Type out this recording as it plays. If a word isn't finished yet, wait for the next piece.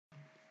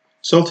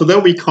So today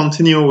we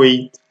continue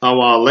with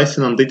our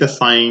lesson on data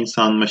science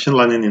and machine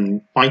learning in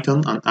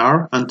Python and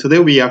R. And today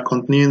we are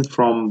continuing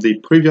from the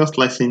previous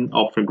lesson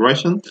of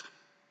regression.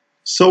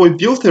 So we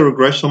built a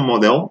regression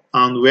model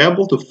and we're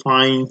able to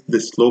find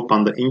the slope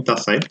and the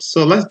intercept.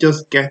 So let's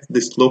just get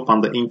the slope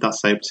and the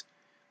intercept.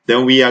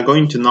 Then we are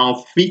going to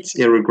now fit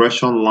a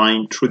regression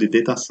line through the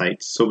data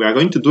set. So we are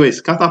going to do a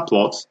scatter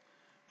plot.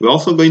 We're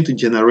also going to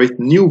generate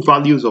new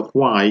values of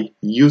y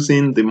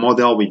using the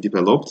model we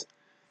developed.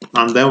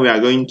 And then we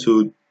are going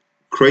to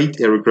create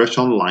a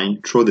regression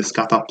line through the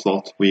scatter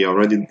plot we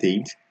already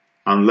did.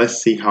 And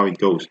let's see how it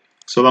goes.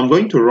 So I'm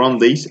going to run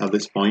this at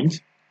this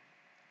point.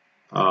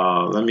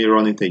 Let me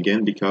run it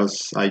again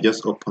because I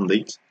just opened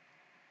it.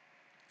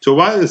 So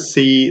while you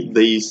see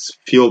this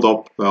filled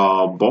up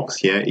box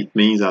here, it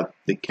means that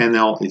the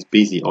kernel is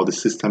busy or the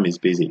system is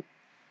busy.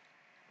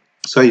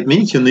 So it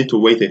means you need to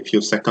wait a few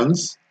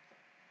seconds.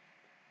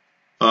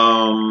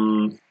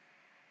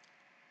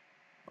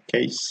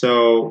 Okay,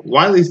 so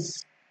while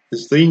it's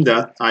doing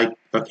that,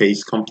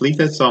 it's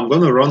completed. So I'm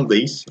going to run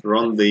this,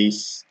 and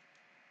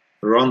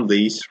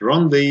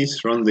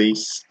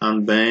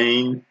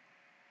then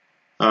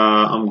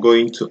I'm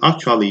going to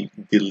actually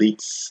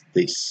delete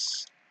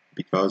this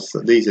because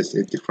this is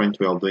a different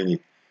way of doing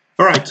it.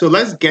 All right, so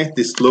let's get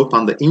the slope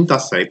and the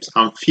intercept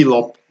and fill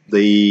up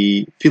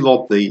the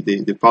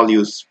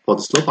values for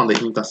the slope and the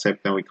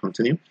intercept, and we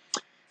continue.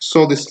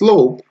 So the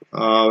slope,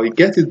 we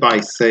get it by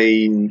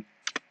saying,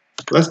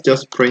 let's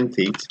just print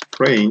it.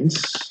 Print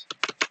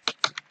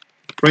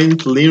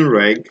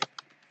linreg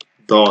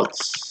dot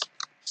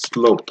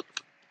slope.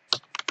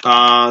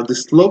 The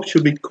slope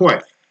should be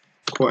coef.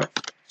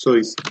 So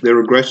it's the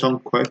regression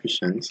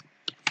coefficient.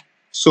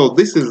 So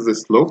this is the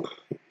slope.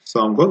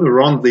 So I'm going to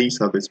run this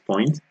at this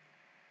point.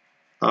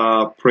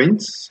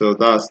 Print. So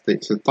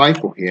it's a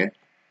typo here.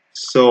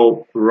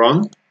 So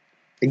run.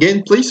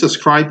 Again, please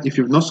subscribe if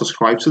you've not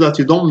subscribed so that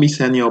you don't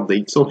miss any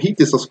update. So hit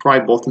the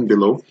subscribe button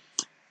below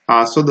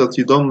so that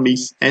you don't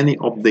miss any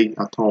update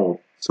at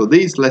all. So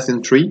this is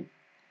lesson 3,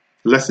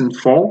 lesson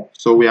 4.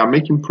 So we are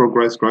making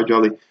progress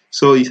gradually.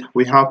 So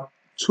we have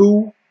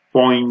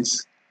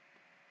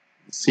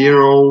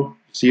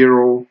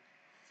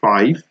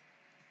 2.005,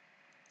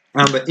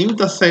 and the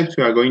intercept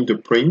we are going to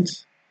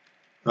print.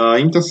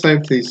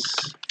 Intercept is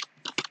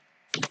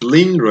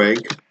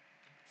linreg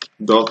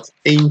dot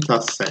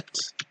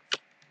intercept.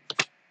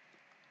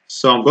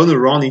 So I'm going to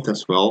run it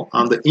as well,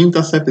 and the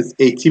intercept is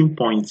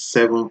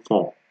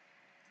 18.74.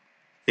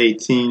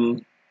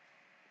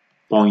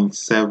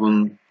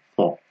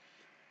 18.74.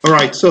 All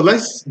right, so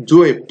let's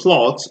do a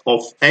plot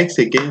of x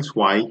against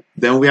y.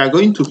 Then we are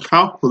going to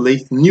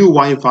calculate new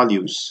y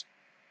values.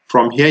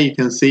 From here, you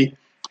can see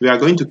we are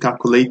going to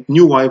calculate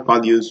new y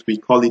values. We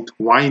call it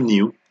y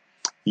new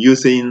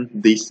using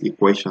this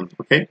equation.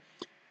 Okay.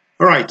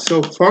 All right.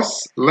 So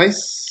first,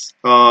 let's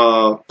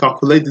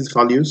calculate this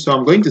value. So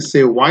I'm going to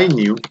say y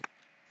new,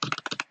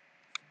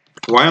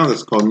 y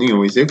underscore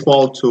new is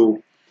equal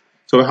to,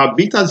 so we have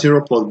beta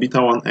 0 plus beta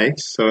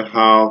 1x. So we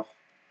have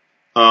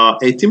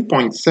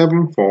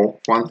 18.74,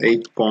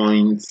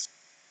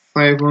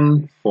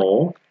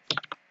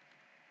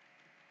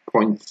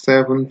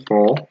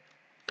 18.74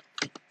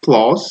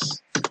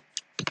 plus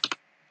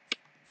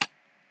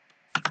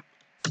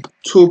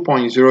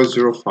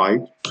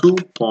 2.005,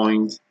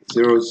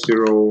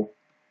 2.00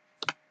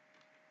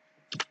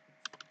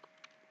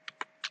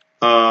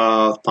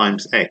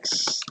 times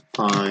x.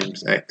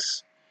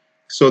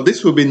 So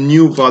this will be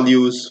new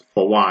values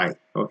for y.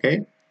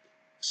 Okay.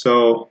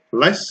 So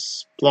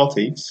let's plot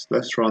it.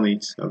 Let's run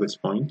it at this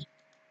point.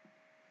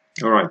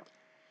 All right.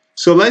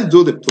 So let's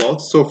do the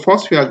plot. So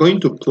first we are going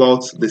to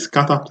plot the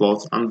scatter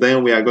plot, and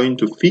then we are going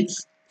to fit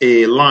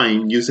a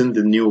line using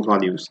the new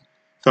values.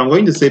 So I'm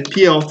going to say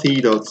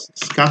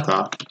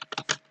plt.scatter.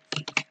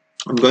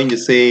 I'm going to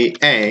say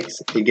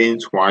x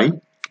against y.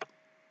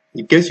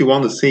 In case you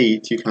want to see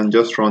it, you can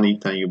just run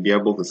it and you'll be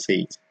able to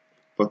see it.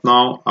 But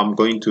now I'm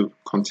going to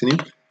continue.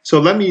 So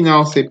let me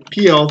now say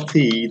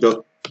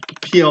plt.plot.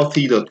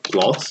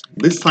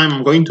 This time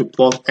I'm going to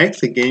plot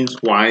x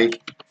against y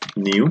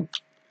new.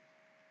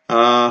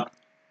 And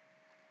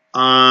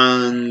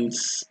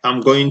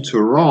I'm going to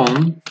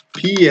run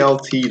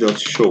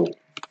plt.show.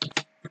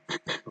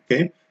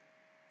 Okay.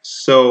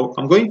 So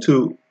I'm going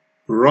to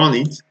run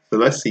it. So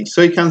let's see.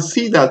 So you can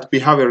see that we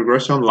have a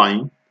regression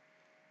line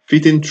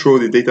fitting through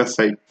the data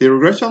set. The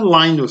regression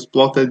line was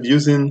plotted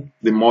using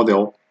the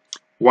model,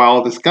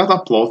 while the scatter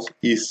plot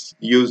is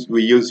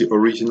we use the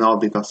original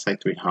data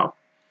set we have.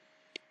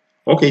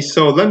 Okay,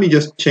 so let me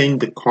just change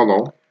the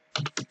color.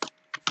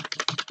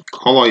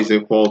 Color is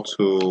equal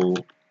to,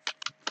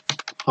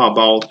 how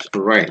about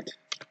red?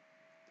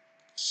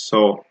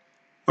 So,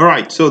 all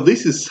right, so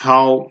this is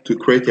how to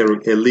create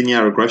a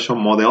linear regression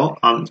model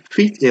and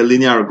fit a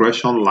linear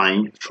regression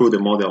line through the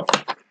model.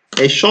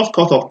 A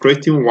shortcut of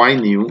creating y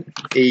new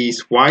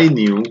is y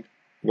new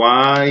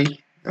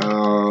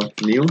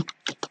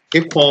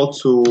equal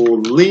to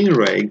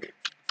linreg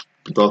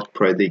dot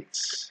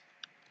predict.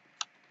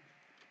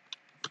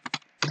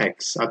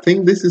 x. I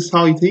think this is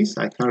how it is.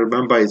 I can't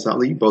remember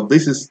exactly, but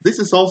this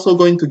is also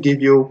going to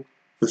give you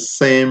the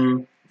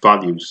same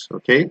values.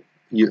 Okay,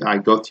 I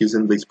got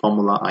using this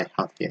formula I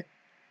had here.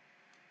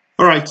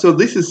 Alright, so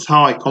this is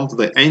how I come to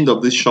the end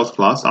of this short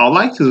class. I would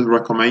like to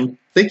recommend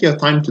take your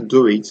time to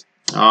do it.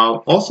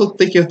 Also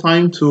take your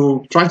time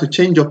to try to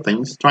change up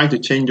things, try to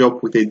change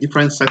up with a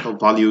different set of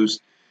values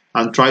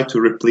and try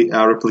to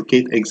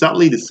replicate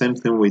exactly the same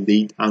thing we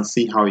did and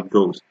see how it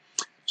goes.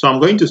 So I'm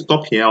going to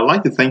stop here. I'd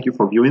like to thank you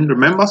for viewing.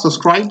 Remember,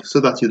 subscribe so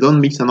that you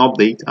don't miss an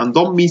update and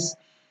don't miss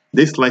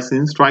these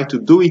lessons. Try to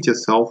do it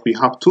yourself. We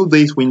have 2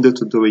 days window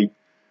to do it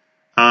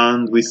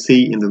and we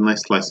see in the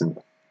next lesson.